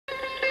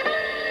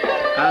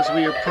As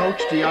we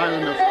approach the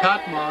island of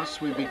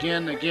Patmos, we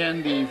begin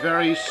again the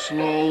very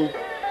slow,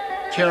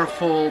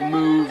 careful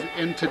move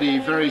into the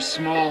very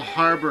small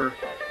harbor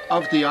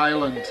of the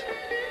island.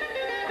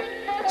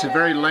 It's a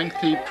very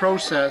lengthy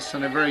process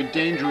and a very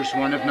dangerous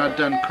one if not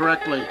done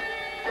correctly.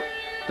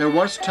 There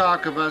was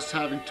talk of us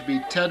having to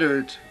be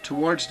tethered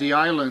towards the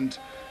island,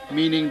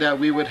 meaning that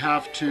we would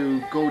have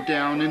to go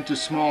down into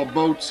small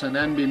boats and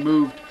then be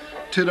moved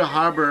to the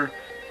harbor,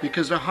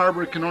 because the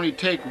harbor can only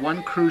take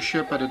one cruise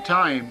ship at a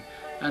time,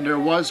 and there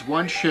was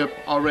one ship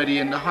already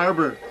in the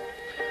harbor.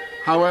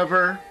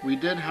 However, we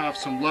did have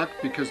some luck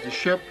because the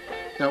ship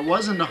that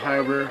was in the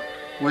harbor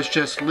was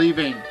just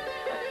leaving.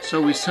 So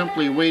we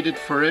simply waited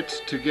for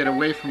it to get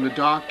away from the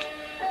dock,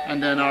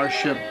 and then our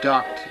ship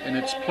docked in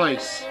its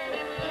place.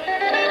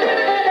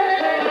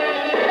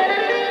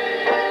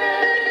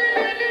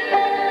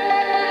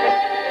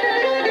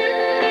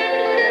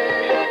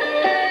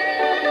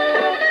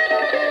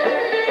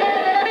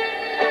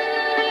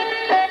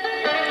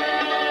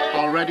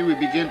 Already we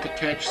begin to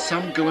catch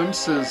some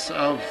glimpses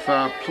of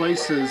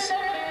places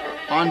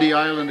on the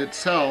island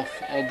itself,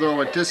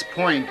 although at this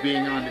point,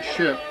 being on the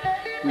ship,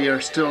 we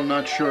are still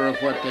not sure of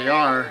what they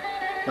are,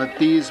 but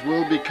these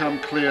will become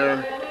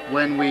clear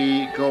when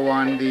we go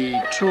on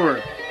the tour.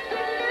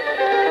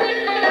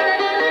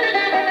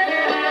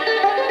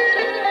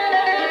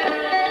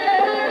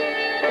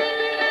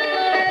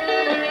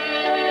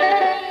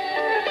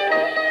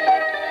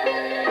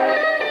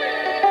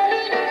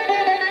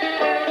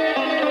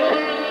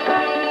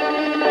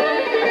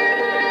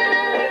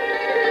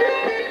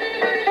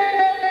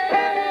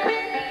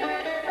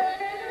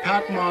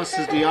 Patmos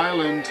is the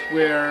island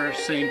where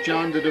St.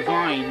 John the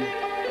Divine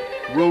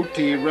wrote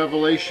the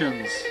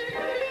Revelations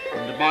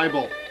in the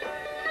Bible.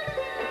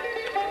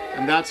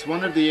 And that's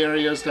one of the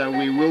areas that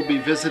we will be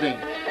visiting.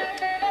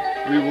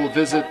 We will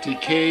visit the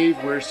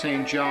cave where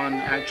St. John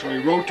actually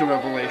wrote the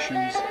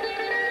Revelations,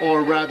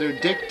 or rather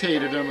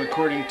dictated them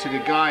according to the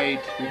guide,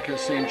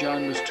 because St.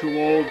 John was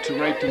too old to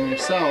write them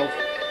himself.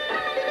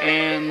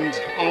 And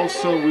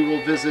also we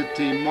will visit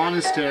the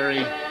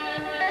monastery,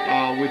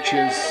 which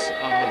is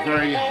a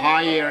very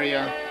high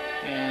area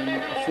and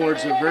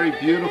affords a very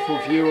beautiful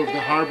view of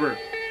the harbor.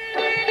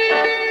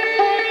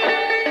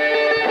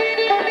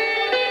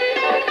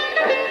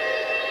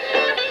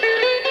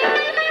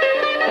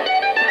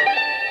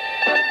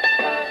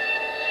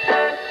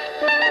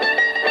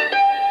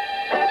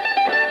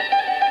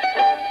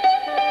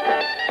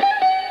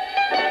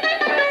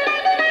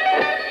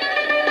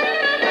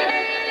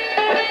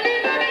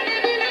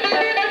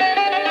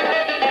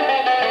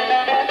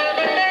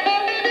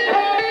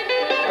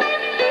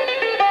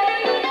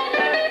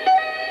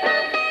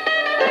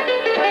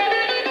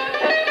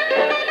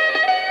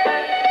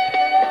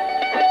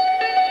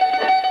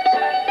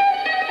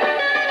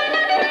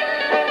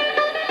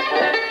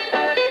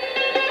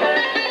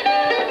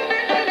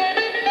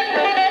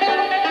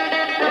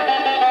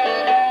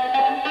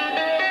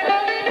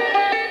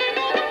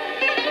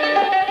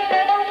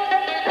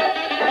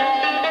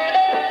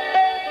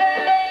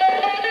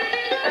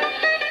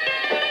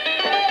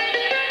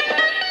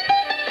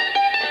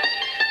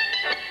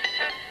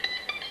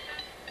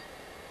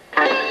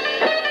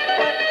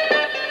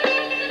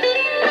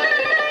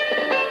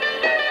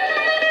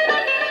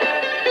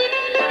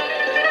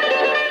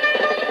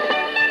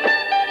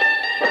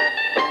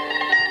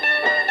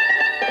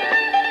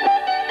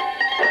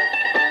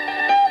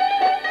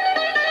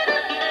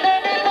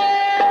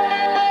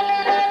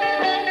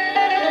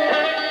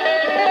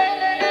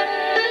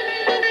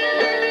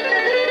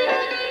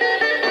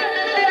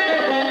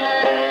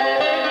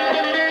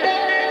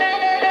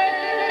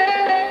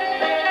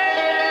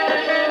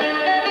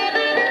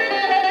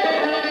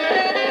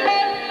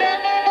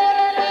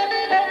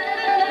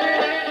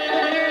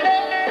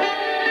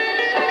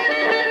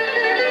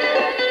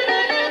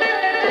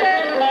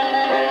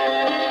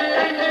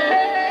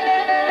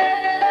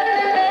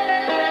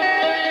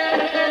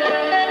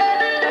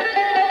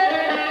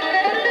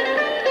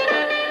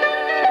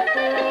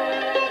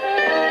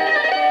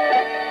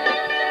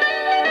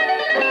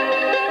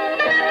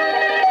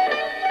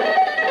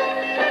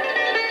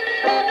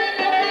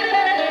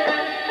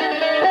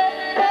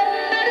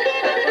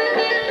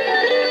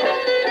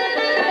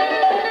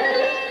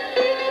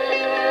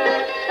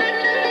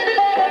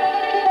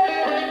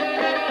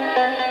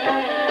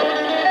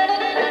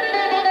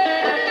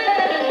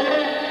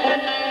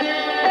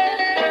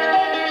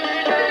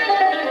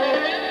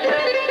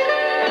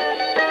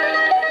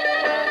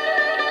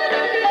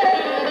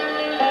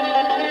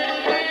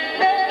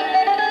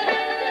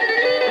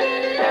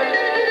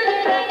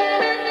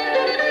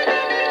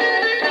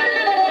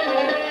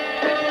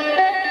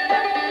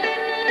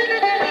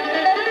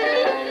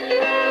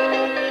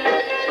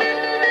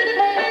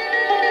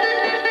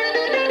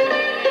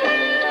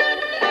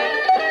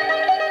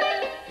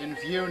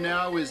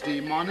 Is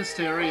the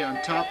monastery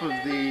on top of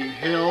the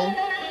hill.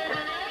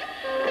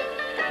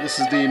 This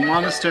is the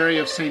monastery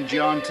of St.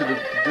 John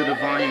the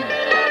Divine.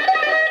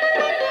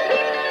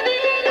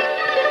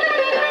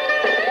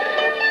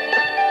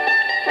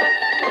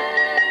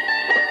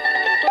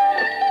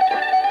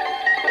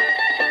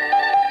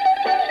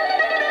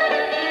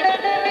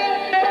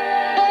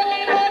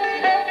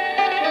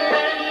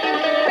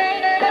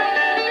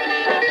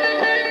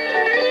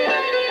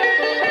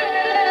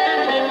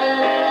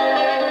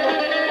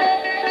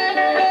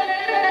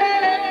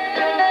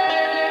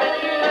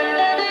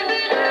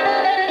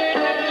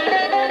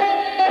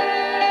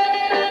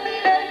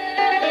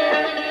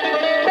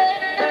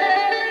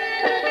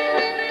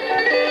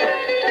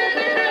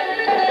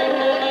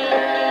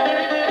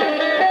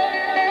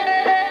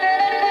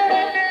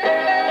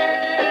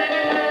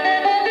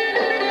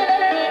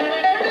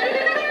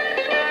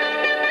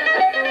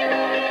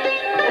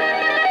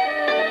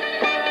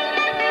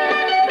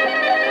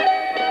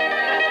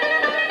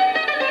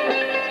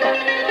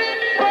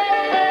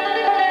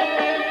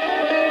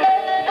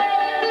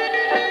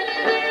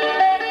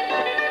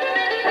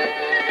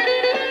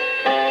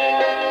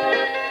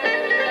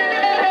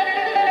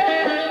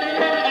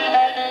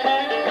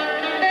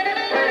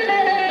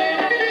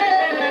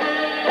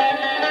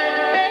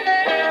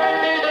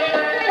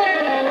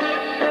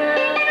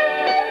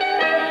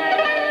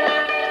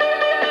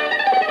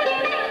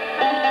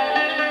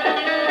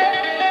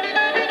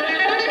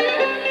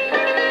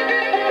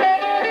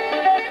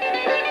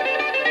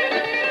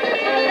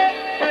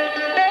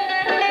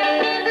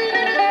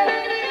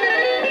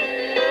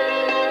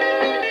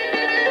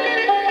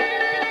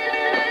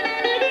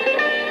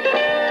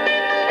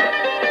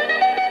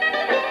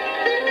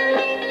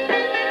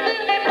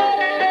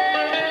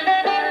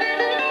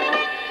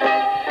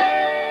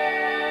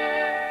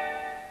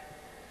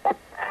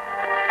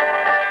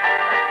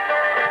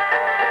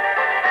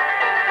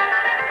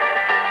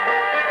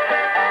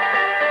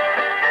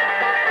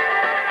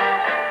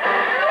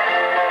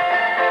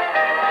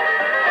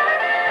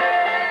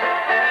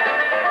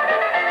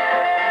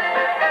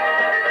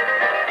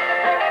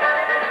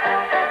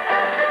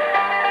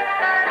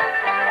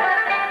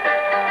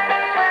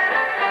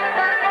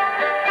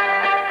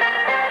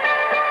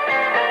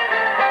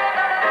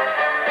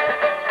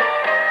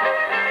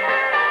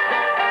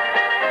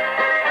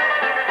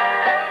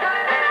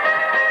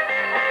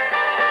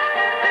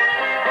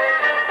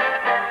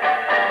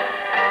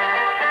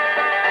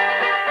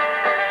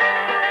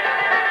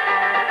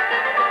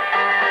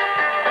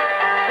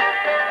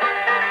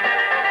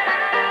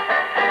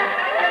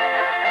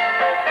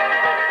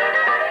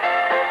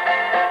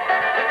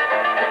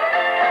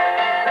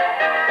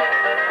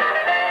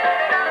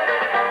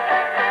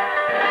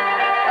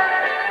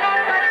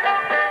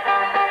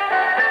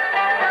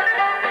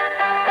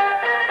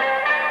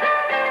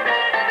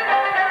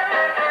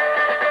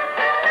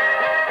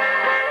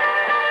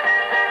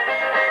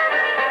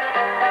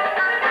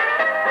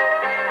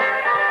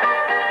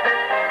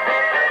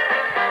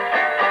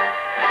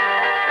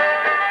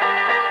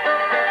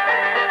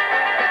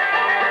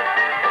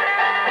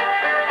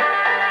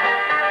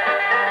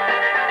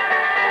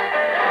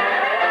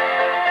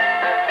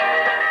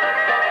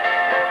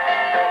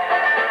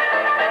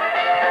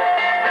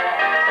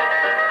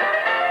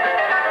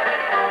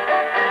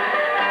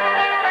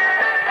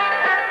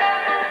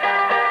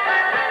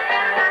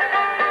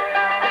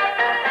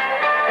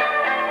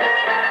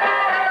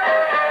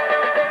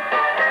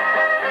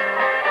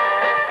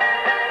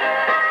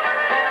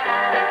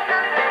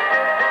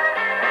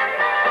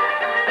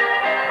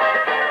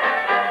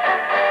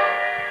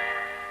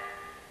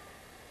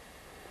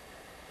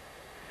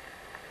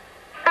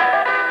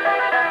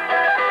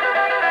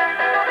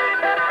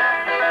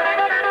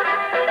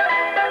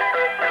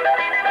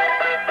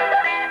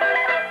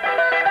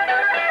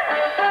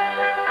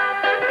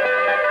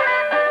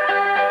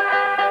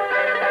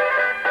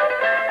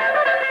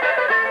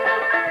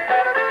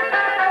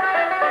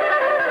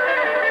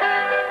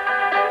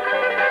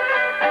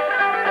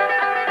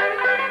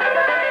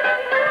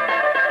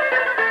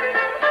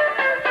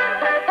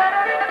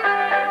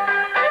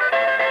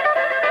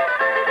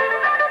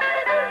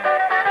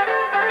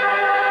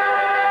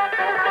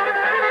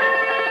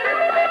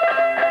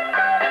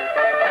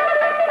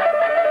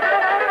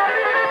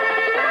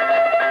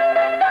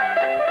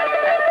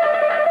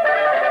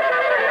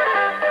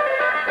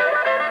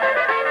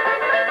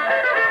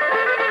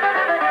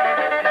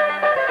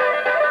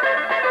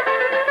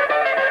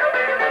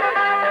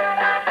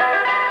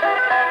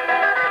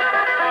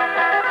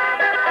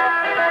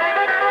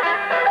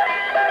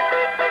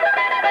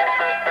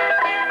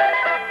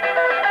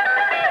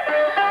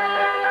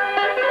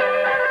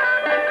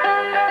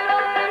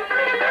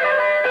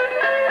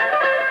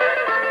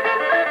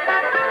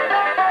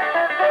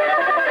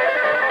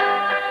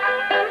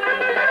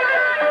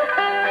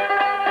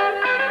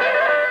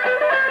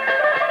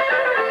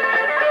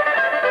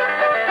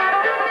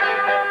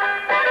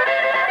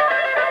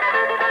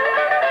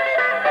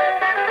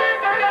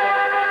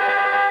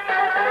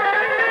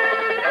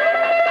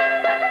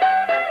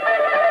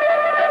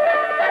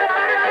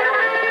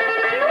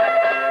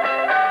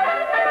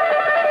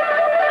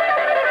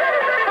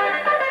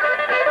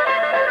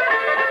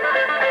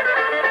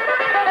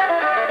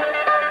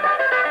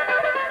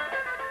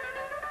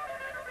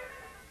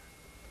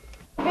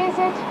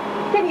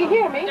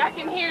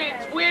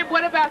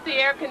 about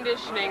the air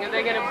conditioning? Are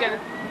they going to get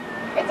it?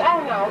 It's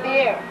on now, the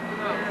air.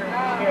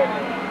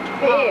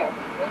 The air.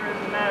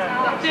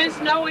 There's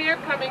no air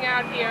coming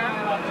out here.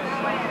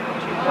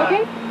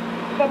 Okay?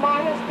 The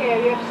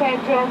monastery of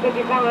St. John the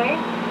Divine,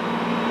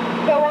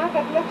 the one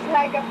that looks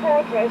like a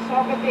fortress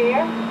over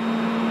there,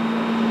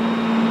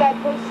 that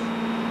was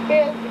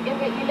built in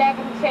the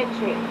 11th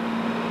century.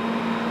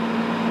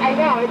 I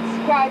know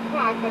it's quite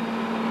far, but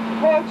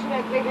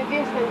fortunately the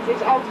distance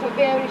is also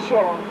very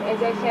short.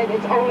 As I said,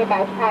 it's only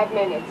about 5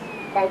 minutes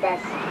by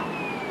bus.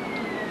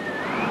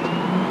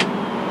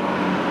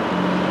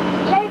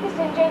 Ladies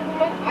and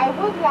gentlemen, I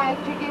would like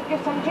to give you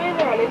some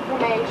general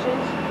information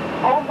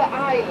on the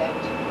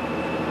island.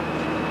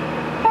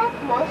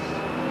 Patmos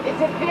is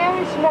a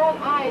very small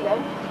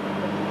island.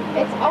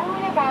 It's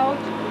only about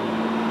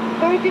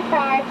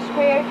 35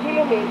 square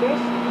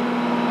kilometers,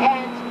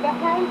 and the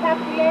whole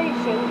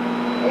population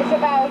is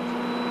about,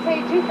 say,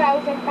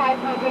 2,500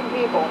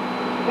 people.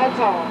 That's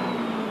all.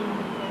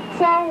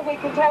 So we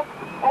can talk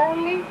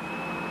only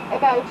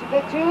about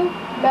the two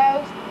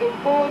most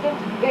important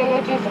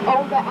villages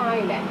on the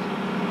island.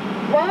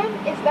 One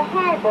is the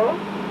harbor,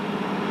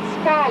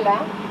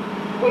 Scala,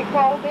 we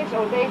call this,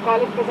 or they call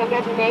it, because I'm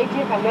not a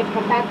native, I'm not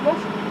from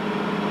Patmos,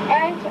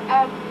 and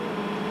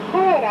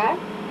Cora,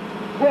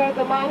 where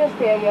the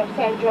monastery of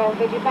St. John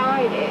the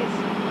Divine is.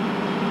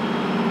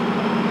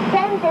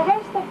 Then the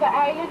rest of the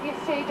island you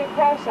see it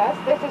across us.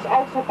 This is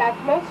also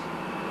Patmos,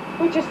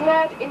 which is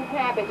not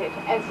inhabited,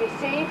 as you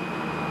see,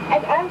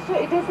 and also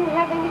it doesn't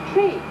have any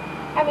tree.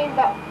 I mean,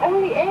 the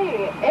only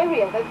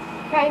area that's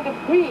kind of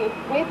green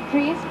with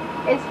trees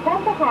is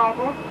from the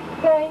harbor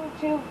going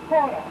to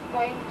Cora,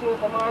 going to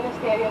the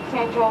monastery of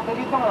St. John the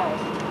Divine.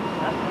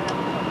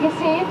 You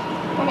see it?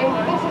 I mean,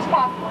 this is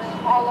Patmos,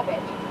 all of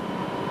it.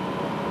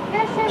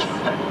 This is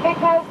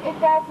because it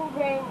doesn't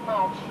rain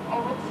much. I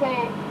would say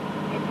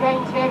it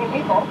rains very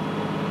little,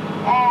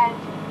 and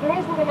there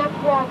isn't enough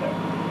water.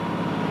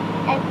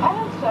 And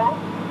also,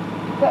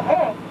 the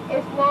earth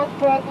is not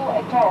fertile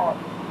at all.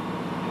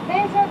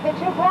 These are the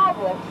two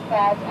problems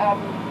that,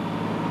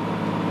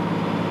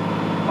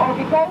 or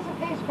because of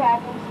these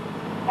problems,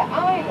 the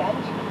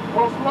island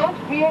was not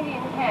really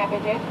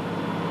inhabited,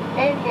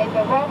 mainly in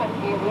the Roman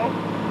period,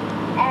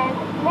 and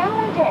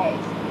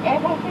nowadays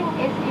everything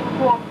is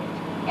imported.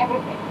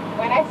 Everything.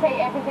 When I say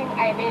everything,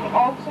 I mean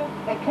also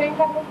the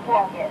drinkable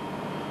water,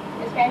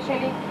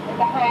 especially in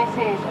the high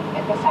season,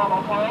 in the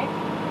summertime,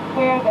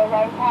 where there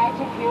are quite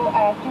a few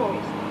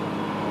tourists.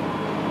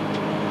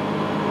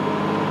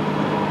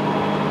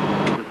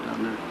 Down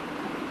there.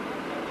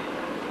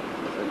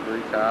 There's a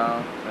Greek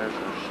Isle, there's a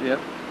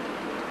ship.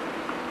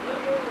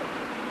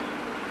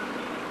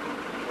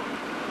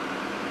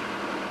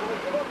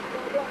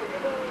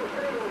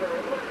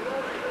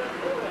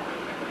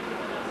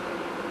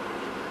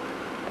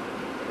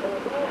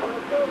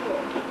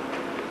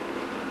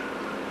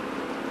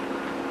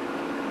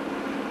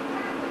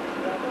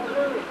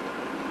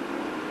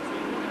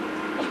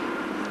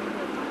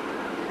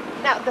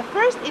 Now, the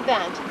first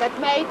event that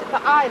made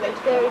the island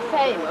very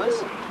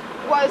famous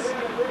was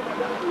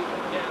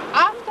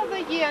after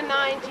the year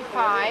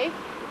 95.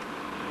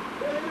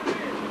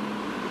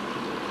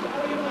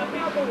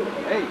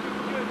 Hey!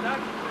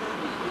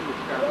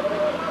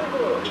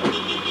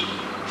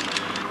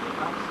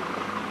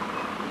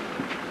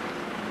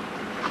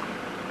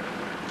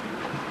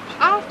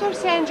 After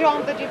St.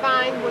 John the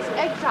Divine was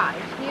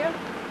exiled here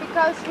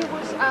because he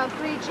was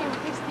preaching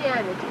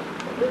Christianity.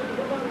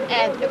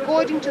 And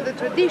according to the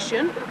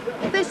tradition,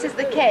 this is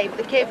the cave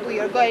we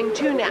are going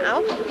to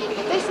now.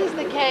 This is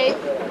the cave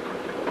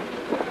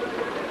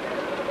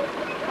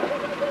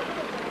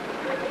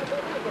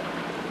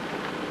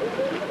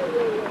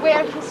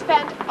where he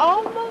spent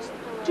almost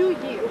 2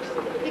 years,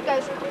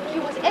 because he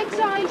was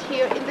exiled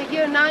here in the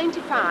year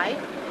 95,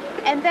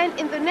 and then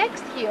in the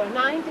next year,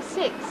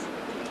 96,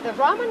 the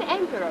Roman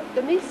Emperor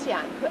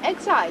Domitian, who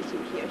exiled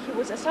him here, he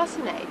was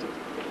assassinated,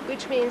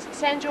 which means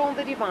St. John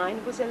the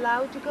Divine was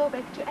allowed to go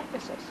back to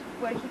Ephesus,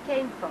 where he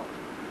came from.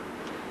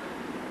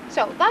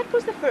 So that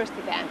was the first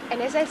event,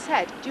 and as I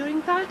said,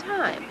 during that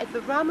time, at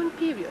the Roman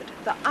period,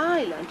 the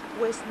island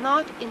was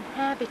not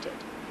inhabited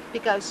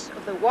because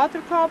of the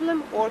water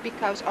problem or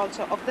because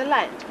also of the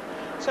land.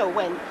 So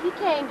when he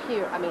came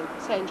here, I mean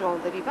St.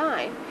 John the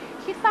Divine,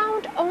 he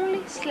found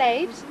only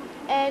slaves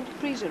and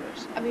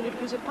prisoners. I mean, it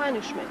was a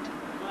punishment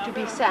to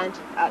be sent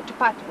to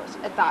Patmos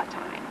at that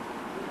time.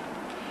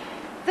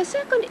 The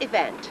second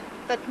event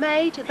that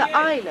made the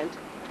island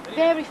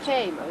very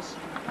famous,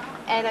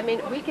 and I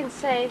mean we can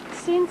say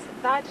since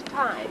that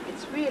time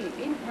it's really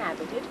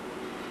inhabited,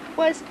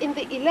 was in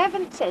the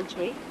 11th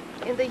century,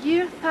 in the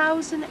year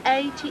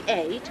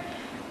 1088,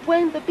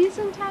 when the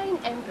Byzantine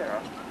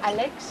Emperor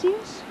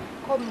Alexius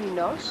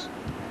Komnenos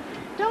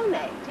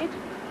donated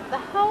the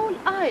whole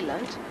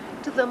island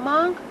to the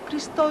monk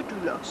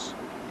Christodoulos.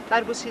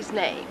 That was his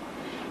name.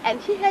 And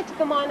he had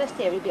the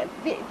monastery built,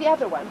 the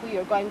other one we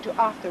are going to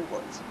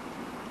afterwards.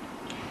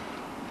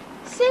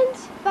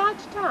 Since that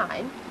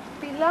time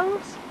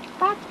belongs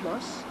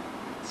Patmos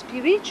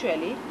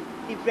spiritually,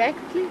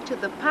 directly to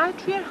the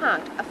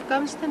Patriarchate of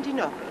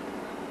Constantinople,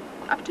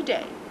 up to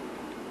date.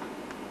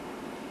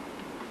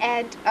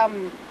 And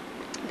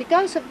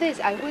because of this,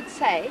 I would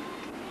say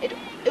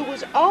it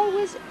was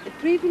always a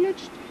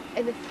privileged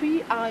and a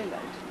free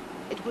island.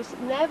 It was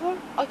never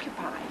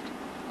occupied.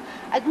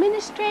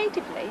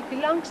 Administratively, it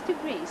belongs to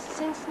Greece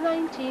since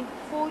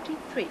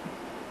 1943.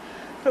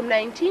 From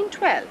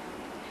 1912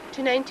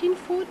 to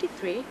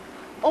 1943,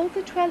 all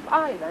the 12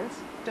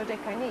 islands,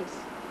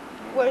 Dodecanese,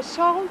 were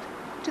sold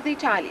to the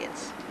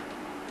Italians.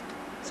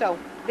 So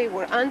they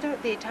were under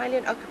the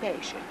Italian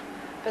occupation.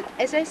 But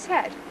as I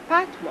said,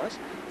 Patmos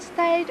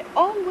stayed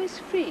always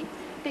free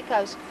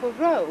because for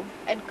Rome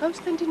and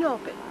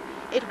Constantinople,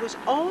 it was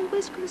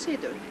always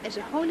considered as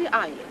a holy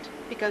island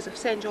because of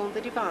St. John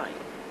the Divine.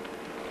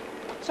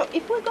 So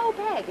if we go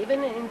back,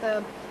 even in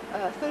the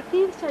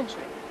 13th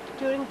century,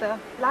 during the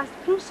last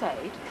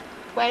crusade,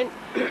 when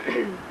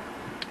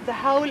the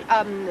whole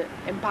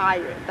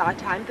empire at that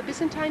time, the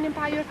Byzantine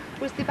Empire,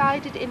 was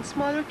divided in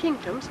smaller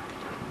kingdoms,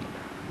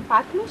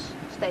 Patmos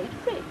stayed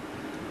free.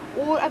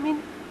 Or, I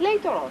mean,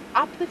 later on,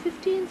 up the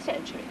 15th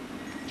century,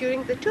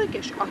 during the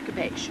Turkish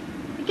occupation,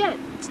 again,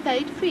 it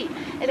stayed free.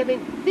 And I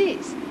mean,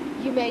 this,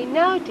 you may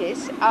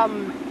notice,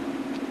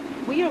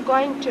 we are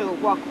going to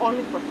walk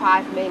only for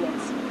 5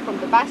 minutes from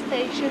the bus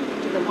station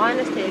to the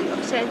monastery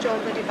of St.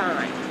 John the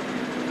Divine.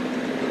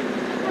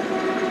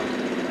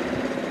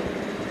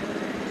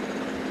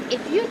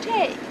 If you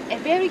take a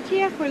very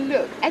careful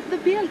look at the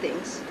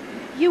buildings,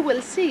 you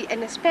will see,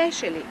 and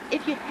especially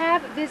if you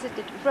have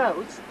visited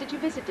Rhodes, did you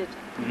visit it?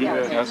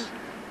 Yes.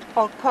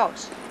 Or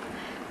Kos.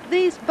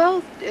 These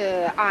both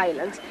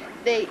islands,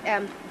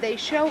 they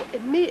show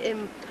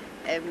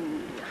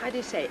how do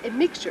you say, a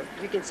mixture,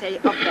 you can say,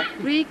 of the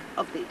Greek,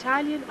 of the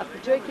Italian, of the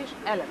Turkish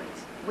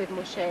elements, with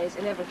mosques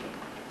and everything,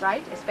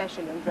 right?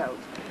 Especially on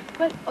Rhodes.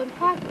 But on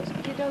Patmos,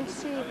 you don't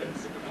see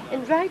this.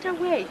 And right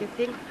away you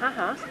think,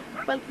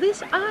 well,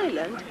 this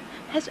island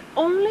has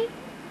only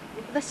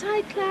the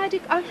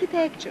Cycladic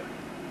architecture.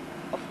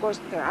 Of course,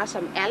 there are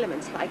some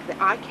elements like the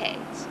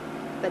arcades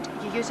that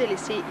you usually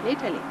see in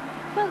Italy.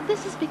 Well,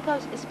 this is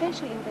because,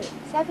 especially in the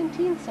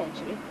 17th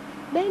century,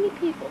 many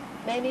people,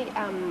 many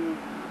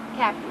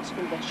captains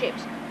from the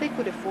ships, they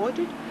could afford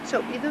it,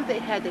 so either they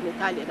had an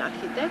Italian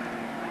architect,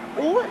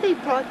 or they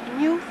brought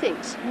new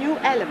things, new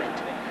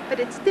element, but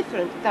it's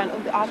different than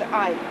on the other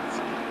islands.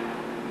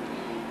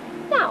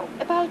 Now,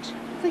 about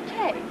the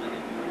cave.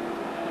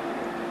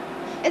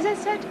 As I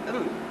said,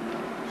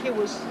 he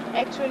was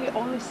actually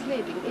only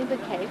sleeping in the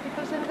cave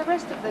because in the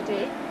rest of the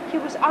day he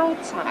was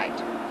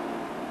outside.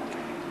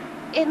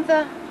 In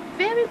the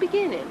very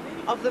beginning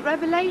of the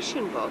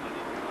Revelation book,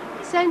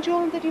 St.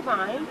 John the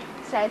Divine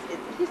says,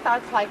 he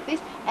starts like this,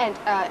 and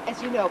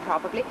as you know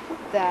probably,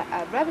 the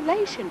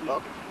Revelation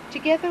book,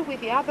 together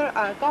with the other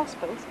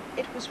Gospels,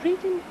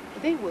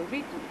 they were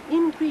written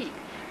in Greek,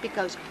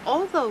 because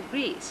although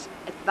Greece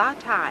at that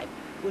time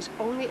was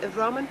only a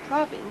Roman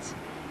province,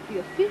 the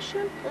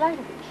official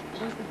language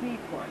was the Greek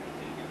one.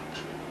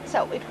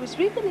 So it was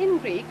written in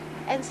Greek,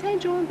 and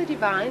St. John the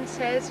Divine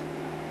says,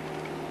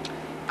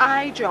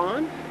 I,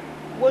 John,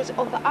 was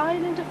on the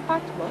island of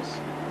Patmos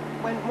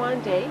when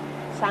one day,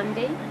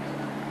 Sunday,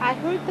 I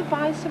heard the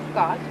voice of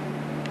God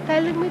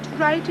telling me to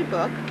write a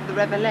book, the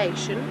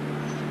Revelation,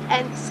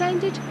 and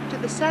send it to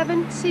the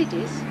 7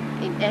 cities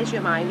in Asia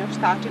Minor,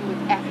 starting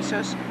with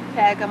Ephesus,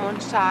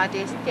 Pergamon,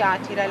 Sardis,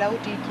 Thyatira,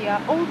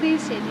 Laodicea, all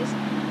these cities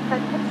that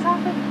had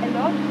suffered a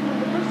lot from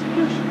the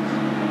persecutions.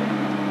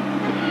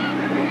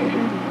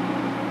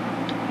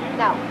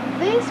 Now,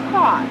 this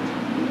part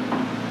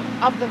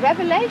of the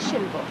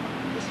Revelation book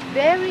is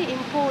very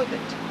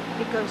important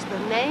because the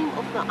name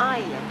of the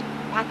island,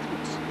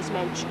 Patmos, is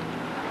mentioned.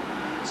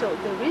 So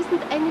there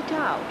isn't any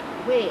doubt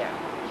where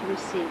he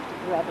received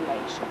the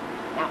revelation.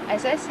 Now,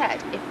 as I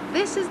said, if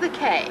this is the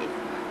cave,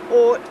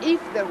 or if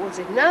there was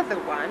another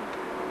one,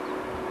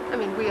 I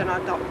mean, we are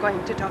not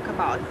going to talk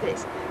about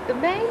this. The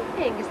main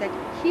thing is that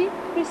he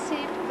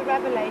received the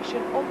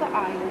revelation on the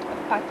island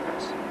of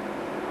Patmos.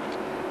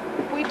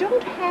 We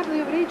don't have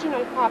the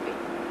original copy,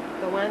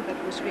 the one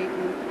that was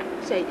written,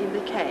 say, in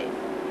the cave.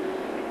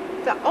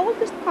 The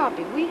oldest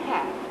copy we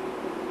have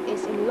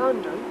is in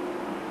London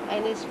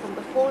and is from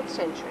the 4th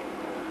century.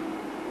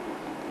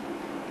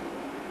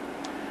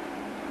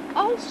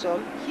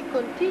 Also, he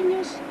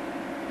continues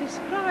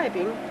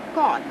describing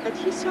God, that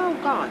he saw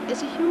God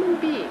as a human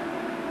being,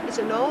 as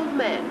an old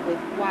man with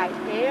white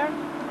hair,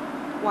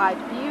 white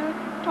beard,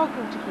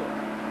 talking to him.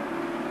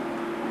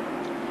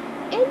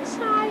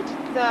 Inside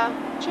the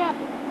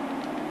chapel,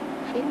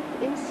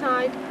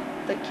 inside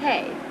the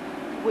cave,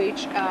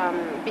 which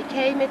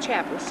became a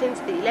chapel since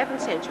the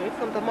 11th century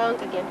from the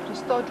monk again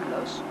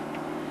Christodoulos,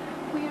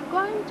 we are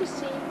going to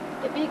see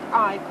a big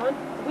icon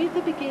with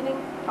the beginning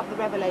of the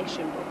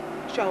Revelation book,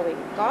 showing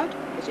God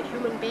as a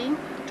human being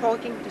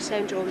talking to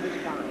St. John the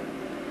Divine.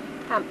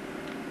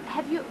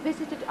 Have you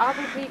visited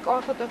other Greek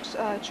Orthodox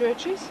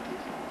churches?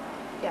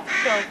 Yeah,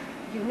 so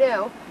you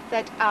know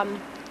that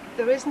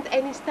there isn't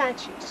any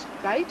statues,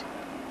 right?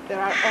 There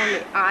are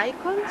only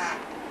icons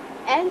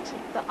and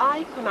the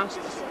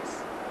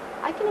iconostasis.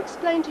 I can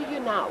explain to you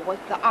now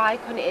what the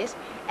icon is,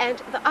 and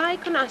the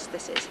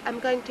iconostasis, I'm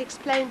going to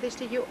explain this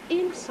to you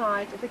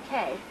inside the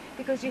cave,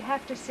 because you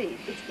have to see,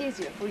 it's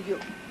easier for you.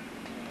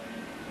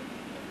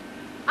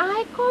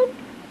 Icon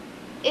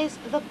is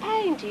the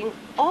painting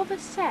of a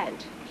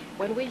saint.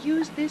 When we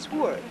use this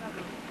word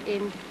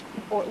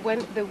or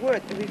when the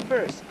word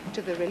refers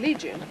to the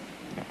religion,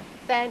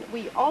 then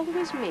we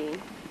always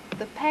mean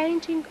the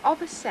painting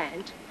of a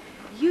saint,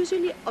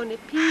 usually on a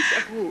piece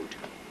of wood.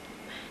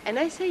 And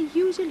I say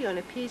usually on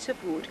a piece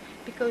of wood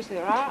because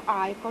there are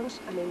icons,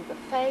 I mean the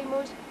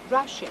famous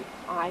Russian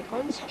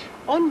icons,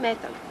 on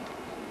metal.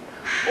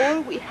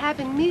 Or we have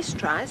in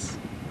Mistras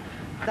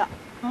the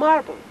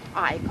marble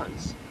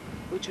icons,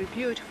 which are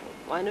beautiful.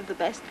 One of the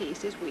best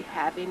pieces we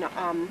have in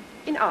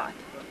art,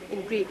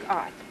 in Greek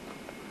art.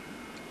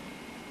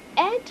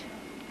 And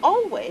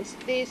always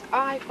these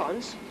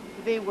icons,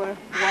 they were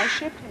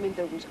worshipped. I mean,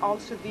 there was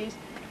also this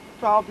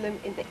problem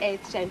in the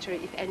 8th century,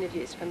 if any of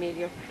you is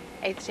familiar,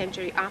 8th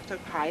century after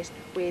Christ,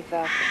 with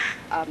the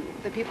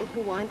people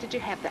who wanted to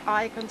have the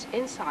icons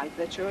inside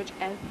the church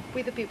and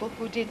with the people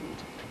who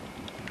didn't.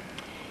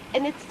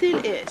 And it still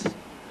is,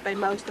 by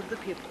most of the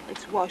people,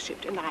 it's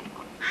worshipped an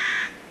icon.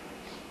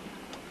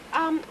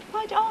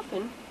 Quite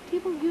often,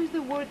 people use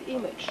the word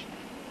image.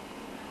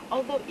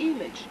 Although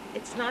image,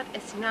 it's not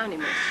as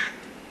synonymous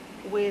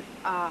with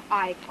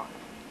icon,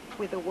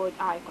 with the word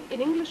icon.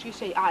 In English, you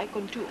say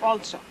icon too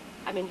also.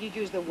 I mean, you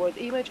use the word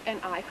image and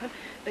icon,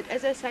 but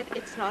as I said,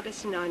 it's not as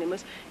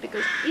synonymous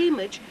because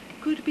image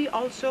could be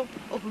also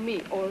of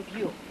me or of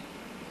you,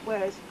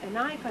 whereas an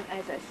icon,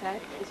 as I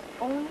said, is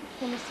only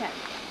in a sense.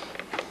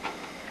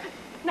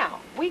 Now,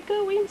 we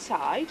go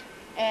inside,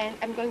 and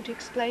I'm going to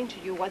explain to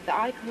you what the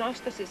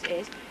iconostasis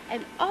is,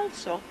 and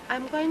also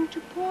I'm going to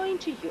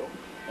point to you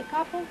a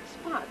couple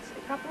spots,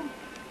 a couple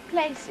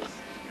places,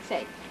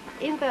 say,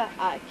 in the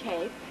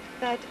cave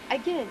that,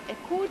 again,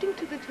 according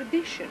to the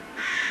tradition,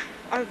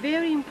 are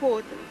very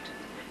important.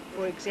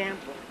 For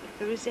example, if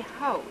there is a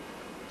hole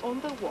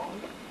on the wall,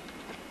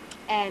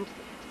 and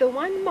the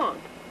one monk,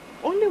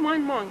 only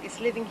one monk is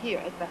living here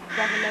at the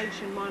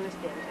Revelation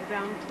Monastery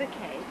around the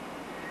cave,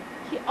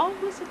 he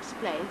always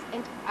explains,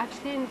 and I've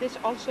seen this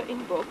also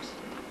in books,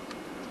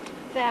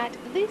 that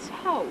this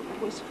hole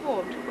was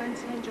formed when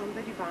St. John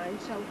the Divine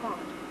saw God.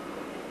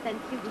 Then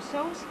he was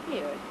so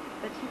scared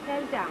that he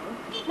fell down.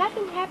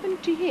 Nothing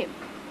happened to him,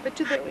 but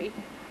to the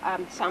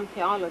some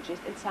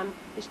theologists and some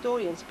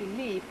historians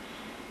believe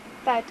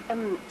that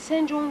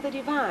St. John the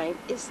Divine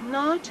is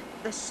not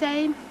the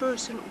same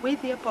person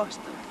with the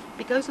apostle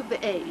because of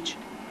the age.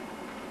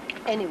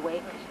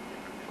 Anyway,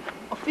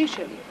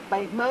 officially,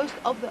 by most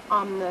of the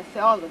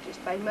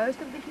theologists, by most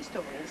of the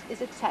historians,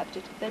 is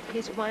accepted that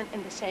he's one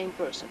and the same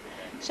person.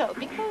 So,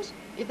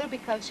 either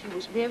because he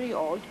was very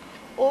old,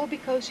 or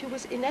because he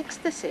was in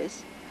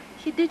ecstasies,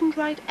 he didn't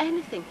write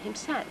anything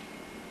himself.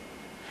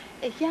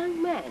 A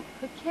young man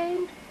who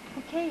came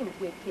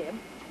with him,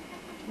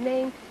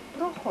 named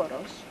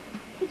Prochoros,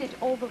 he did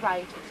all the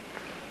writing.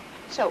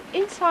 So,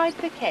 inside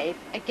the cave,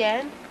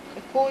 again,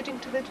 according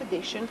to the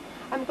tradition,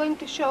 I'm going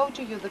to show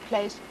to you the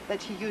place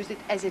that he used it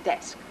as a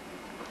desk.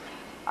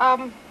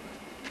 Yeah,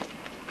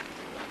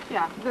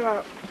 there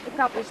are a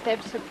couple of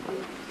steps.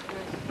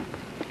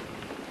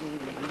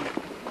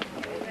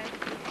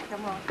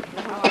 Come on.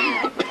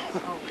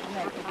 Oh,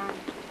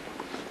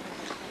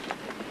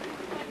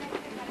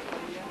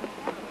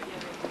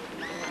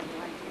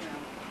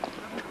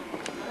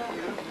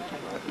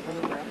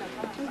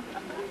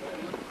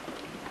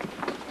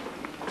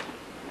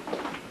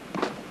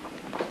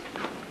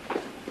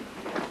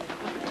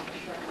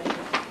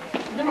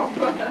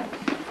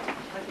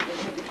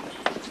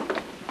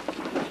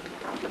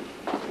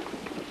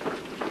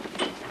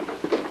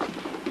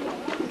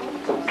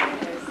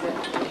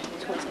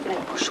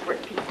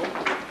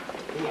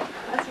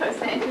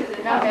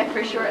 Not bad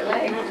for short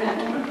legs.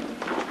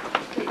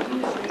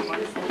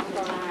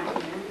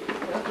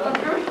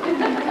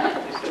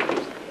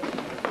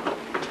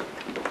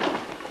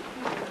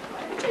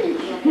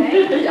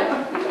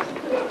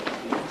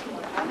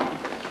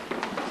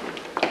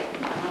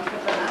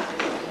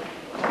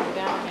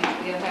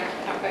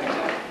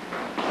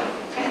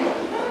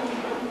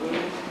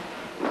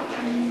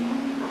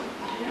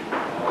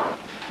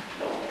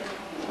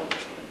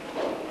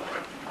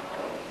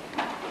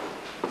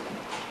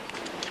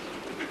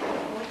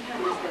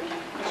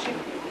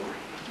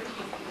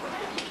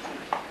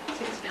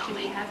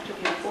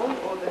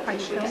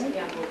 Okay?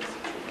 Yeah.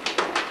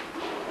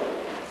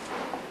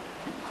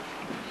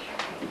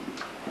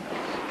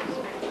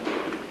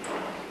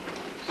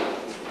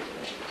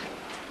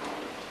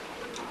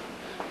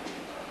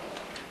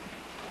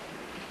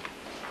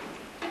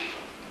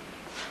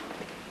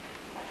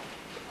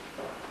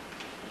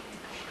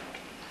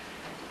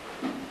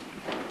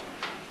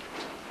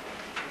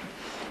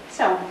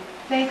 So,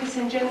 ladies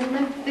and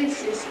gentlemen,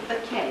 this is the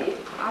cave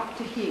up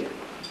to here,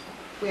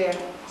 where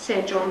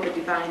St. John the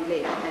Divine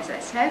lived, as I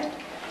said,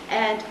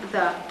 and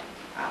the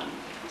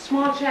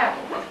small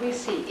chapel that we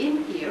see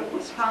in here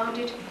was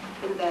founded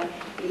in the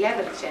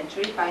 11th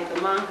century by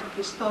the monk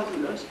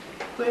Christodulus,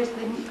 whereas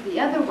the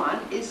other one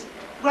is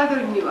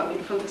rather new. I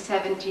mean, from the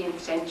 17th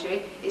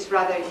century, is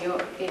rather new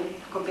in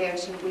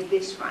comparison with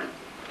this one.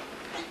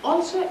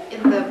 Also,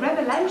 in the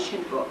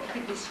Revelation book, he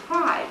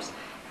describes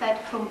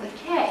that from the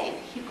cave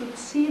he could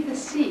see the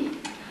sea.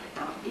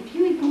 Now, if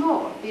you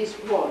ignore this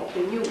wall,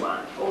 the new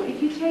one, or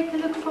if you take a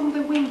look from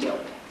the window,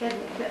 then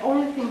the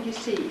only thing you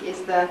see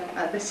is the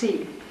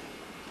sea.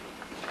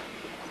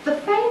 The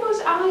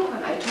famous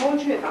icon I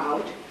told you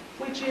about,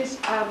 which is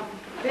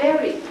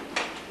very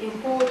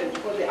important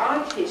for the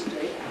art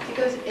history,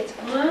 because it's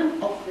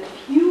one of the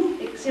few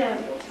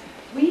examples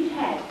we've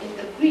had in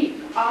the Greek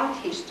art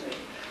history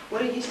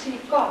where you see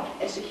God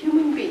as a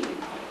human being,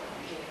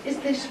 is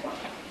this one,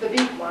 the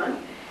big one.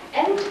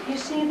 And you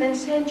see then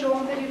St.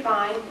 John the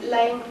Divine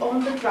laying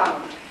on the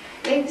ground.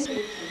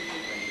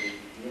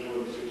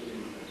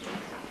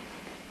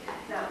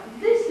 Now,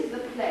 this is the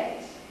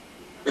place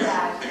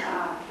that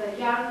the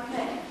young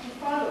man who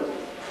followed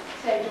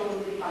St. John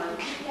the Divine,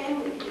 who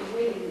came with him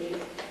willingly,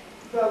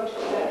 wrote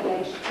the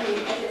Revelation. I mean,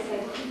 as I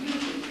said, he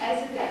used it as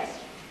a desk.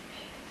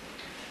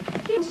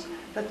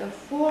 That they're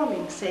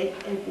forming, say,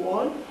 a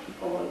wall,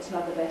 or it's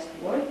not the best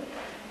word,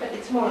 but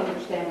it's more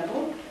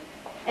understandable,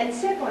 and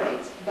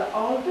separates the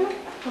altar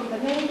from the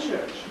main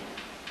church.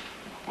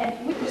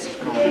 And with this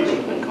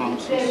creation,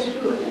 very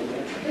good.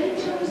 Then it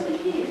shows the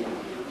here.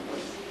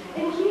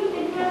 And here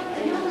they have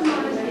another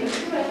monastery,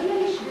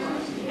 Revelation.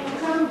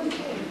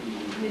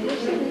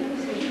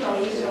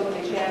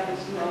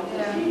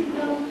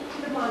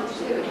 The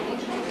monastery.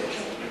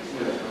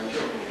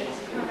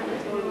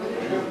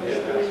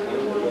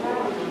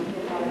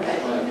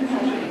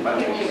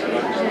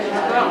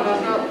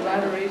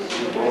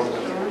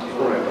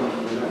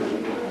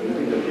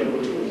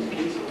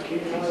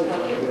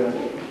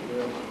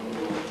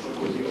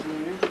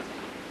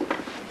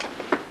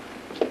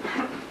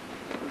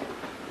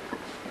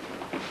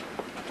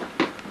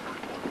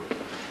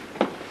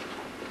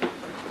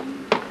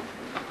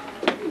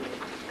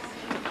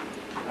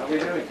 How are we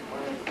doing?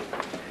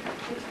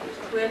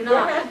 We're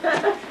not.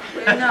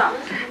 We're not.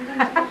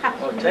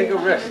 Oh, take a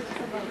rest.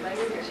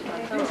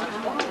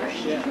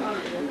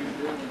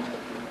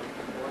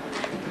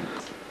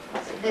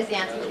 This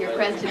answer to your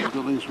question.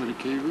 Buildings where the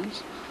cave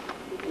is.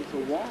 It's a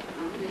wall.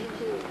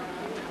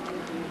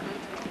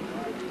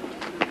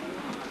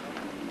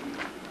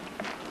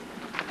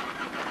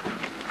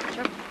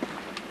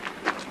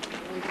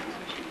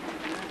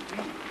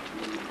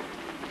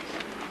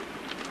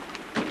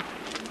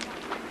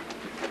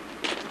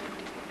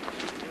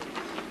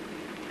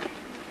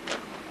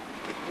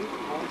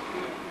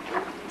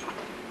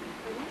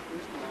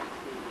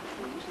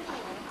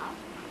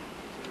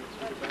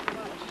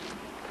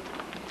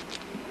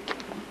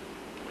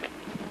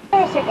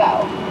 Years ago,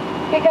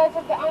 because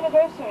of the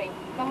anniversary,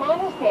 the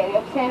monastery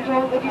of St.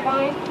 John the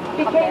Divine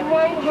became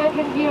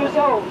 900 years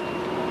old.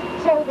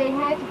 So they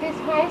had this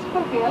high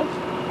school built,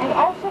 and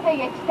also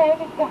they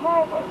extended the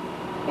harbor,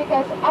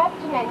 because up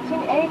to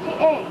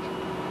 1988,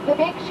 the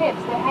big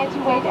ships, they had to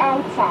wait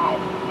outside.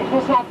 It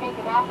was not big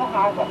enough, the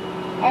harbor.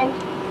 And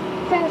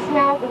since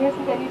now, there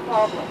isn't any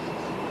problem.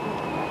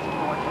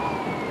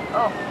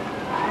 Oh.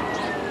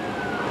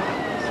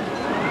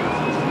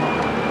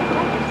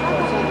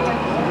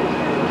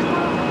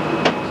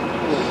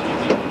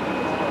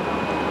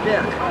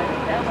 Yeah.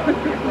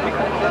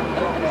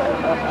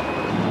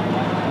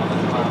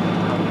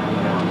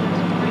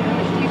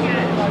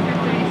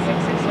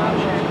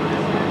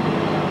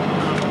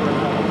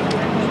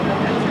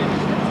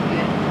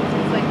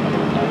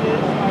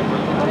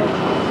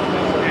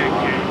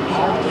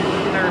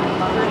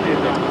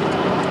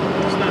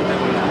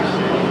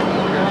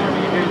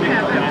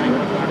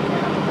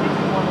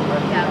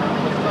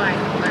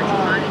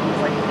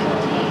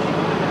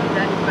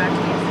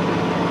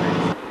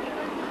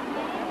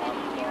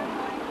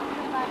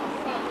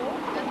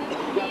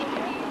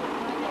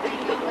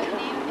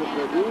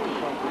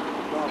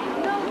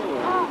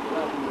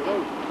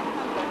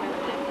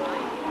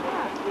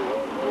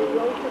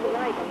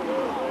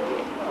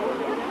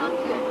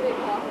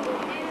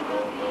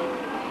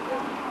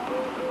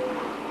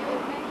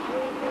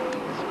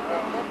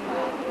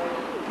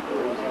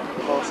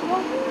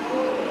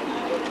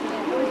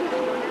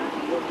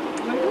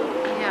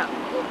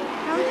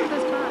 How much does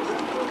this cost?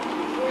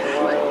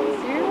 What?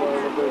 Seriously?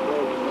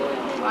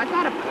 Well, I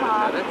got a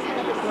pop and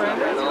a grill.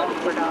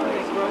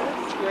 It's $4.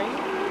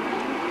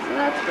 So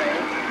that's great.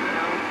 You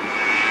know,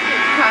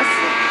 it costs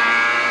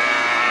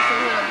it's a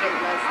little bit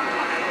less than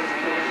what I was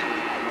paying.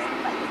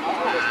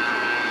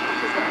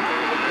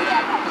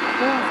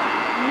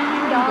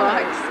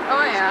 $9.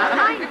 Oh yeah.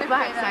 $9.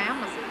 I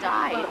almost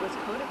died. It was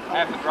protocol.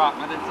 Half a drop,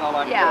 but it's all I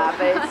Yeah,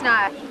 but it's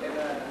not.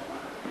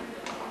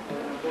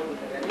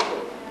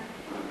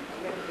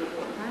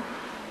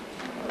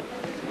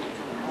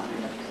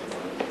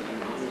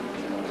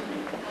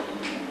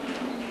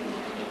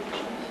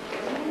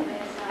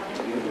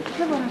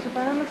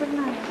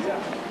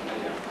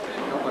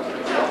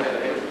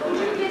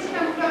 This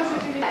comes closer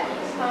to that,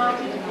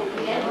 started at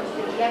the end of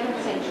the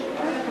 11th century.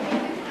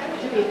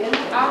 built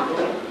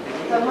after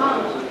the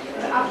monk,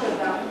 after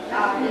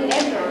the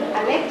emperor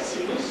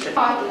Alexius.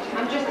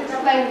 I'm just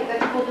explaining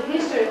that for the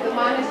history of the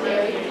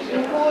monastery,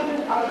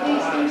 important are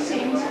these two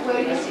scenes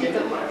where you see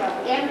the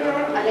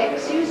emperor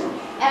Alexius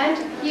and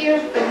here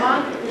the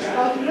monk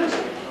Christodulus,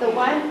 the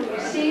one who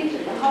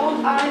received the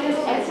whole island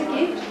as a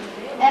gift,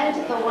 and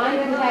the one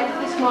who had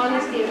this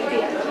monastery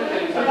built.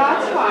 And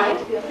that's why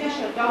the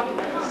official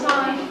document was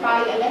signed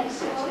by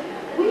Alexius.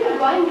 We are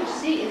going to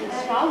see in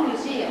the small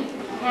museum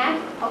half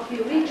of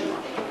the original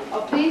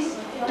of this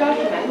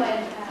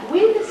document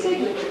with the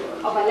signature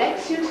of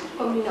Alexius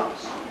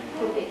Komnenos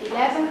from the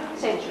 11th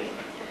century.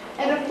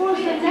 And of course,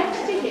 then next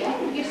to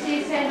him, you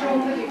see St.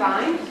 John the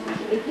Divine.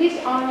 In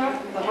his honor,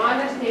 the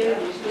monastery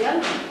was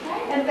built,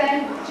 and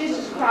then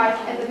Jesus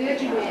Christ and the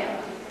Virgin Mary.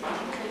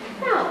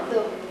 Now,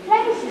 the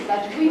places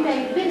that we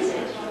may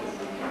visit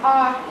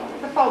are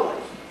the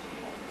following.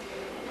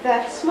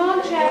 The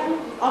small chapel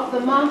of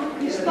the monk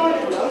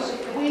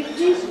Christodulus with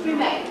his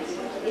remains.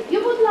 If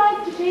you would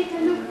like to take a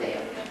look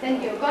there,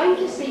 then you're going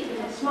to see in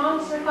a small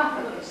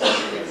sarcophagus,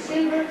 a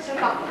silver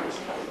sarcophagus,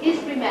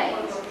 his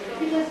remains,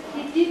 because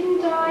he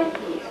didn't die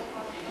here.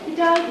 He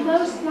died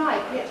most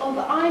likely on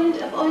the island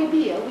of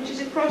Euboea, which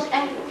is across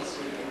Athens,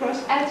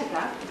 across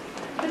Attica.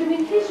 But I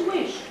mean, his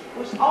wish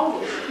was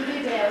always to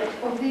be buried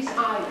on this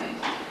island.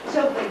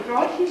 So they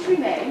brought his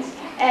remains,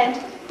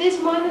 and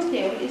this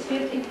monastery is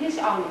built in his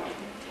honor.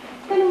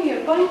 Then we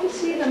are going to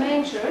see the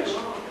main church,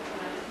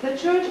 the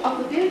Church of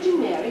the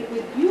Virgin Mary,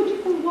 with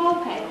beautiful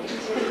wall paintings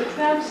from the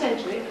 12th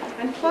century.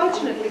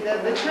 Unfortunately,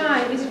 the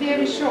time is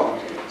very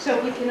short,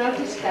 so we cannot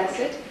discuss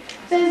it.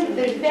 Then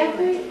the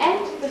refectory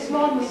and the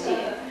small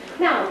museum.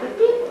 Now, the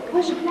people who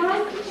would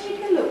like to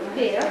take a look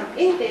there,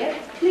 in there,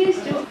 please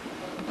do.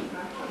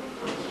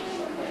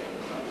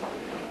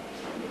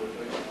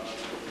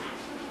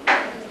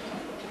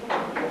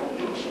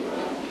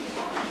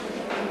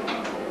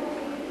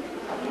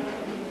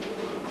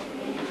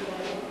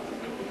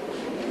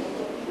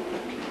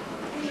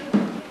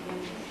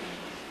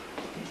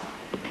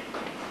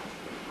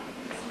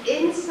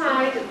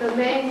 Inside the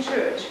main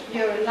church,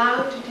 you're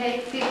allowed to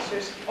take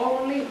pictures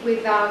only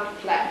without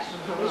flash,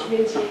 which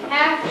means you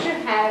have to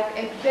have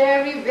a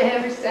very,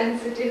 very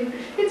sensitive.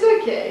 It's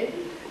okay.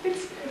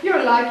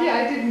 You're lucky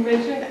I didn't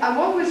mention it. I'm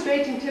always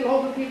waiting till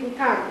all the people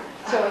come,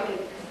 so I can.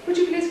 Would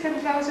you please come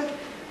closer?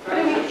 But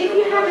I mean, if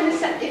you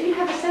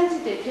have a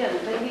sensitive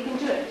film, then we can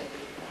do it.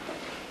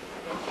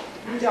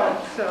 You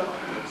don't, so.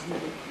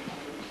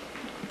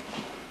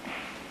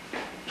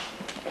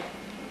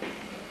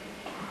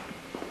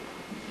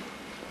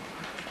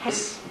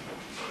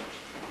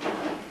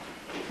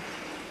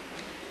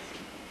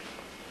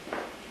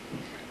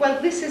 Well,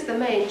 this is the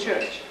main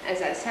church,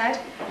 as I said,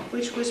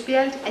 which was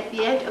built at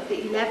the end of the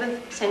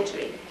 11th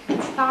century.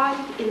 It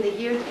started in the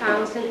year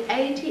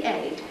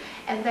 1088,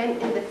 and then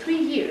in the 3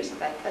 years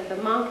that the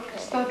monk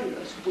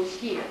Christodulus was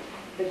here,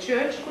 the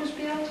church was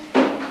built,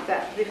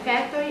 the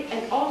refectory,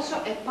 and also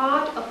a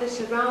part of the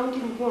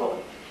surrounding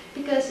wall,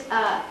 because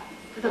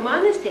the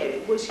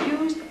monastery was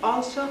used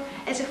also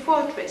as a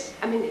fortress.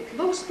 I mean, it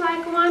looks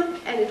like one,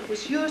 and it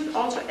was used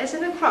also as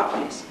an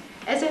acropolis,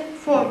 as a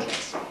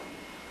fortress.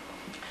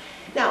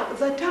 Now,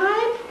 the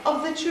type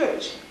of the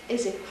church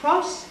is a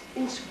cross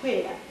in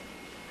square.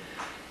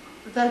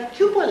 The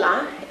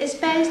cupola is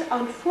based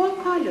on 4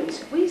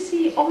 columns. We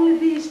see only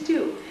these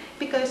 2,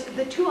 because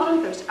the 2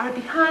 others are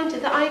behind the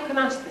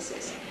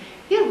iconostasis.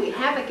 Here we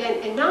have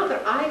again another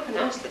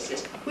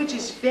iconostasis, which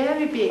is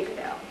very big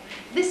though.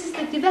 This is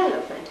the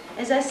development.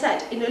 As I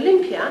said, in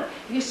Olympia,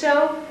 you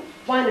saw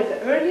one of the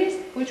earliest,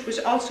 which was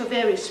also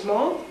very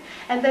small,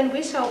 and then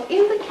we saw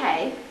in the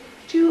cave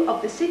 2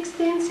 of the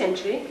 16th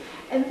century,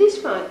 and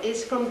this one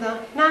is from the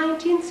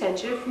 19th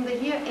century, from the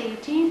year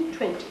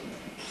 1820.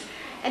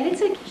 And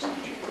it's a...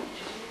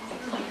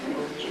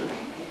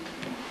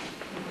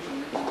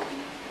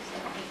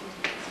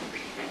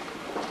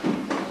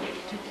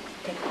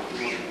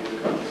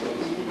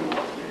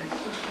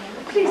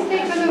 Please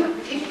take a look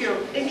if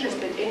you're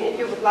interested in, if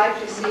you would like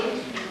to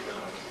see.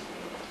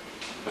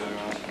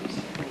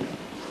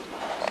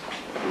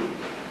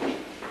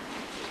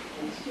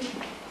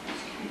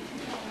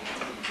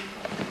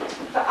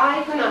 The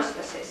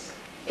iconostasis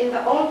in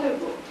the altar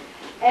room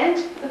and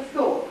the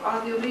floor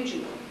are the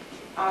original,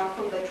 are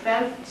from the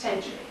 12th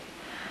century.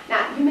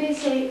 Now, you may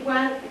say,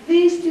 well,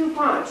 these 2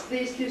 parts,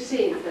 these 2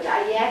 scenes that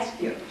I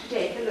asked you to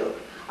take a look,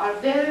 are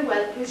very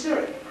well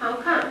preserved. How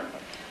come?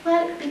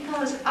 Well,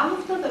 because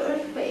after the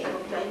earthquake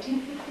of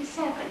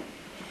 1957,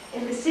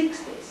 in the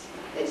 60s,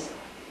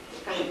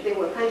 they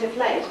were kind of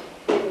late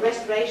in the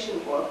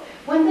restoration work.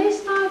 When they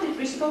started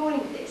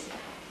restoring this,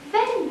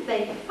 then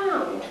they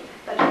found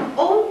that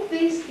on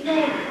this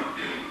layer,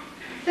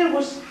 there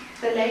was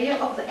the layer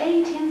of the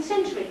 18th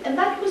century, and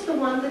that was the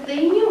one that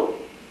they knew.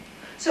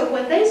 So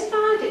when they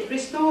started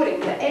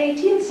restoring the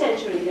 18th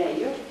century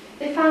layer,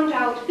 they found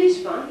out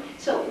this one,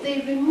 so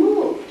they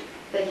removed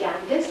the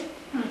youngest,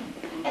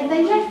 and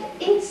they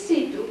left in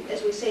situ,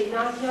 as we say in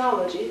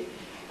archaeology,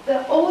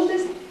 the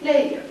oldest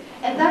layer.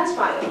 And that's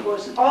why, of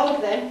course, all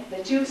of them,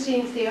 the two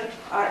scenes there,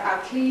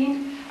 are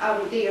clean,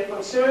 they are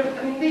conserved,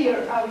 I mean, they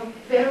are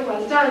very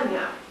well done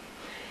now.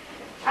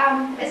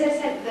 As I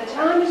said, the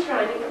time is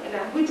running, and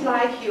I would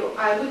like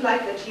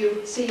that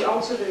you see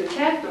also the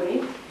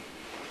refectory,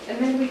 and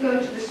then we go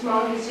to the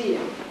small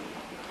museum.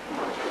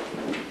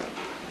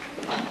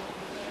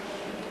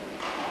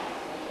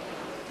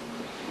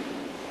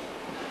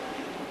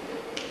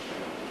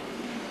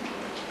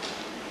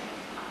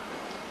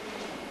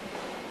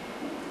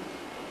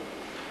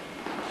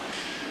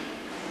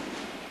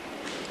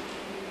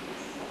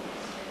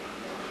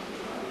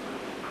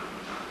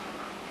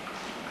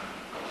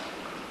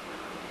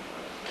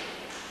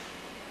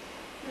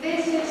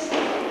 This is the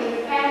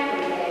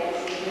refectory,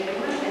 ladies and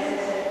gentlemen, as I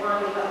said, one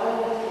of the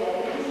oldest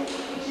buildings,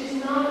 which is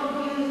not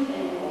used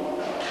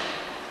anymore.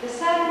 The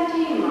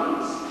 17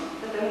 monks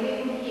that are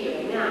living here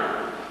now,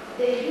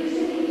 they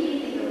usually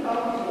eat in their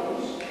own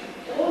rooms,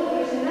 or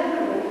there is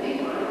another room, big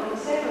one, on the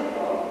second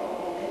floor,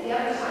 at the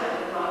other side of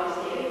the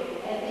monastery,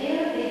 and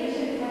there they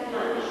usually have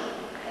lunch.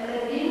 And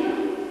then dinner,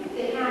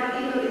 they have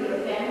either in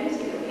their families,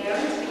 with their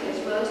parents, because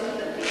most of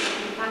them live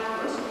in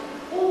Patmos,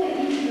 or they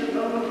eat in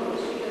their own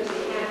rooms, because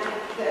they have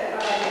the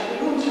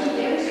rooms are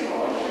very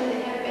small, and they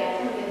have a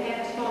bathroom, they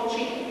have a small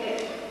chicken bed.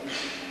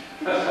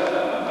 Now,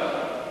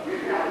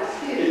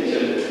 still,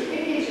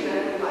 vacation, I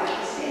would like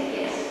to say,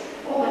 yes.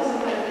 Always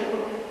sometimes they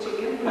cook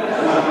chicken. But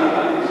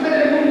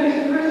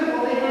first of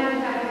all, they have to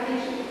have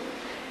vacation.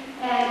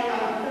 And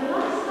the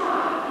last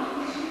time it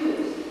was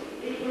used,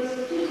 it was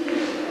 2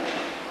 years ago,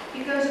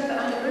 because of the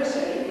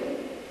anniversary.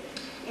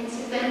 In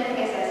September,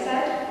 as I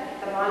said,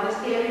 the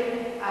monastery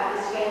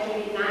is going to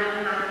be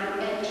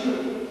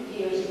 902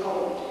 years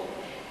old.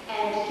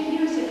 And 2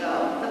 years ago,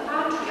 the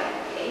patriarch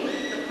came,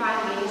 the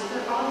prime minister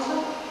also,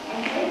 and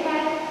they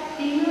had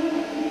dinner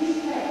at this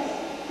place.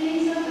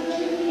 These are the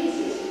 2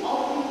 pieces of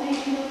the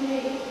original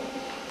table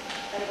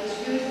that was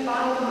used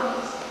by the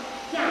monks.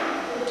 Now,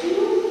 the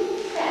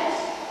 2 steps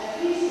that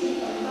we see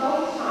on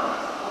both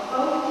sides of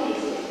both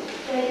pieces,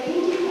 they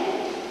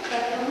indicate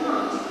that the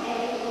monks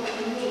ate on the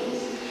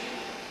knees.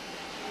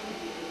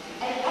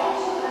 And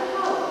also the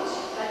holes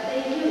that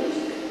they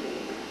used.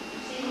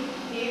 See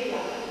here?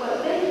 Well,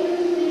 they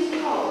used these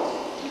holes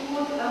to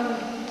put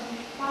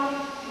what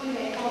we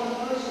may call the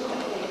personal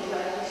things,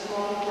 like the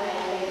small plant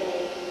they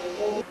ate.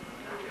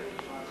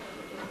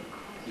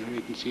 And we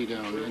can see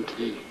down into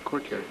the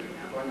courtyard.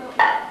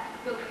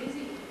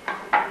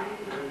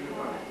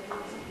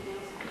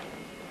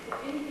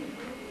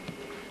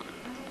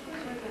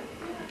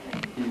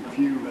 The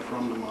view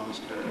from the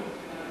monastery.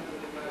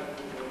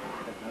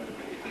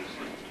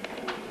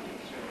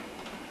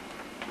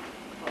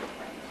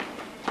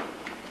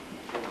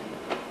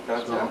 So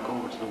I'll go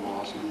over to the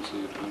walls and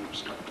see if I'm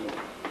obstructed.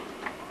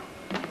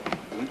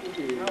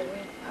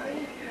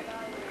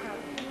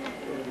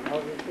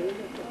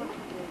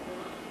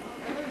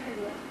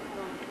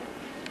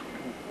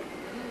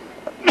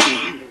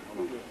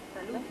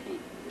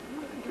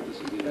 This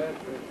is the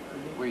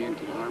way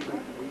into the harbor.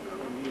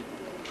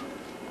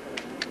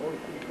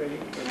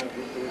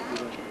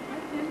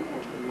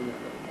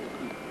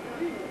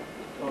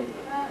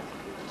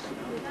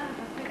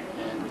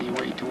 And the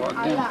way to walk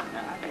down.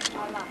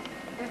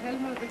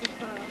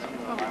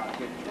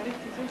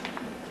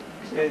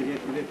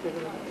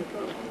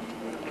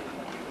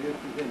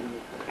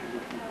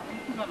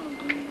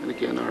 And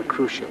again, our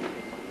cruise ship.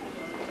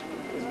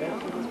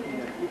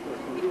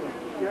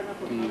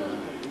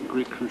 The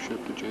Greek cruise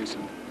ship to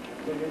Jason.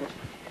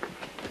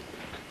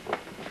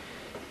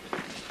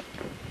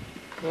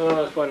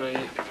 No, σπάνω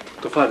εκεί.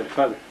 Το φάδε.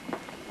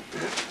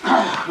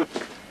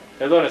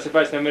 Εδώ να σε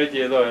πάει στην Αμερική,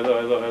 εδώ. Από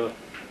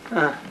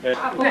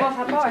εδώ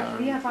θα πάω,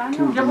 ευθεία πάνω.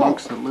 Two of the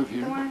monks that live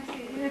here.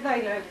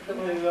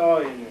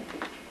 Εδώ είναι.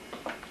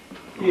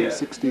 There are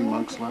 16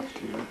 monks left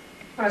here.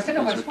 These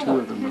are 2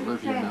 of them that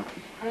live here now.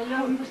 Αλλά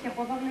λέω μήπως και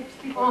από εδώ βλέπεις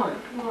τίποτα.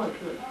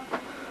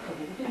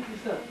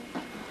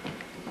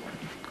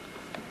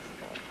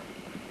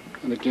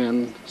 And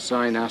again,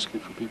 sign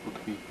asking for people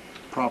to be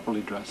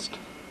properly dressed.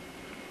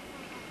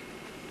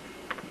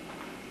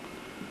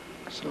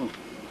 So,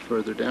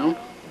 further down.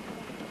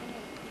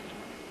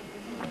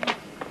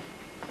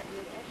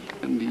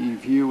 And the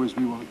view as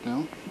we walk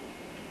down.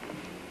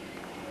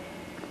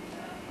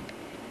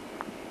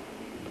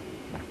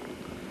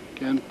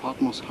 Again,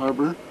 Patmos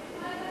Harbor.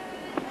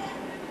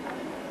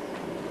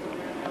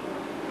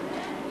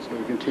 So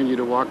we continue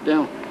to walk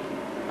down.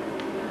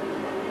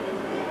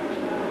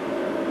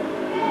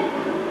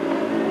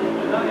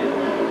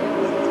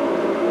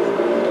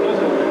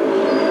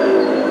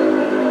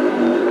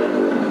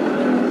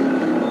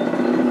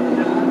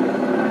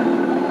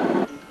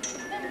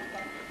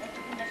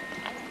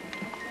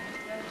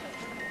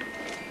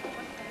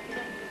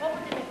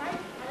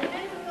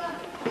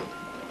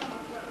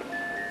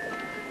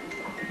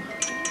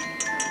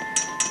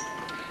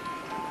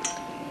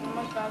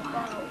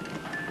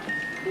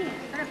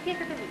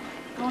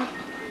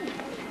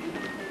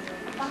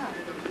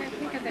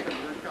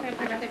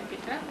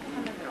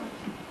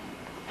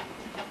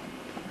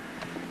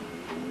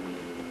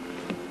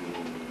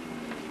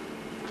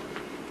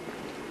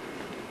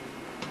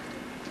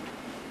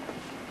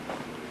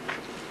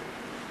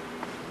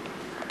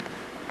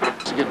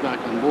 to get back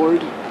on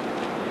board,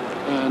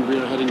 and we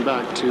are heading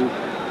back to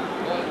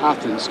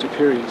Athens, to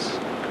Piraeus.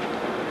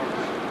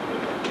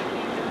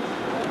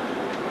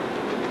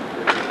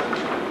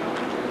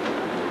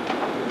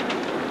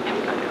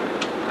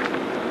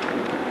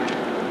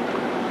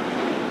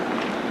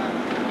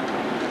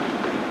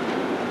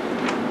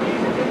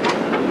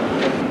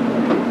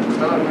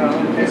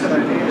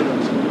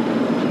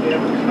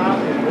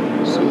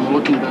 So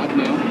looking back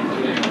now,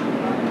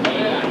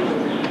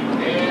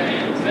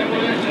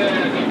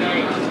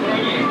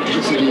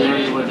 this is the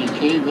area where the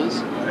cave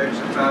is,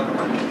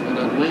 and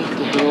then way up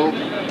the hill,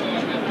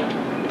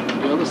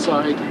 on the other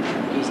side,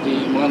 is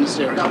the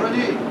monastery.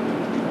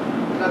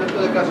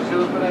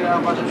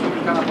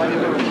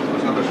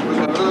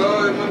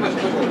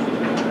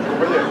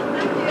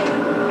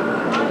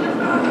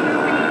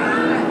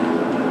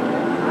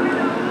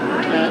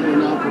 And we're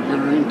now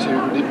preparing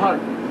to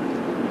depart.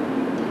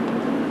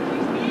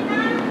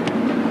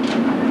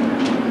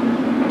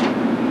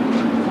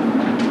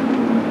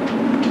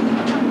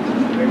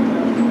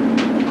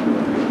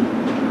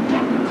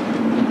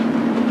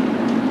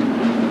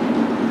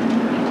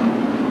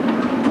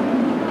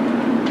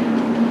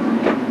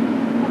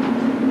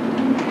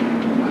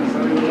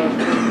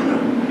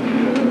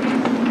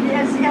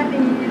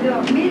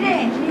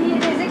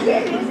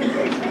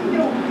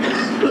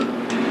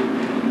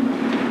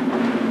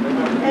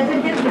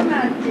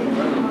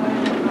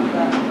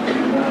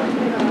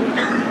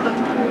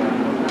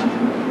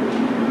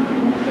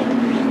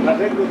 ¿Las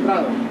he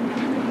encontrado?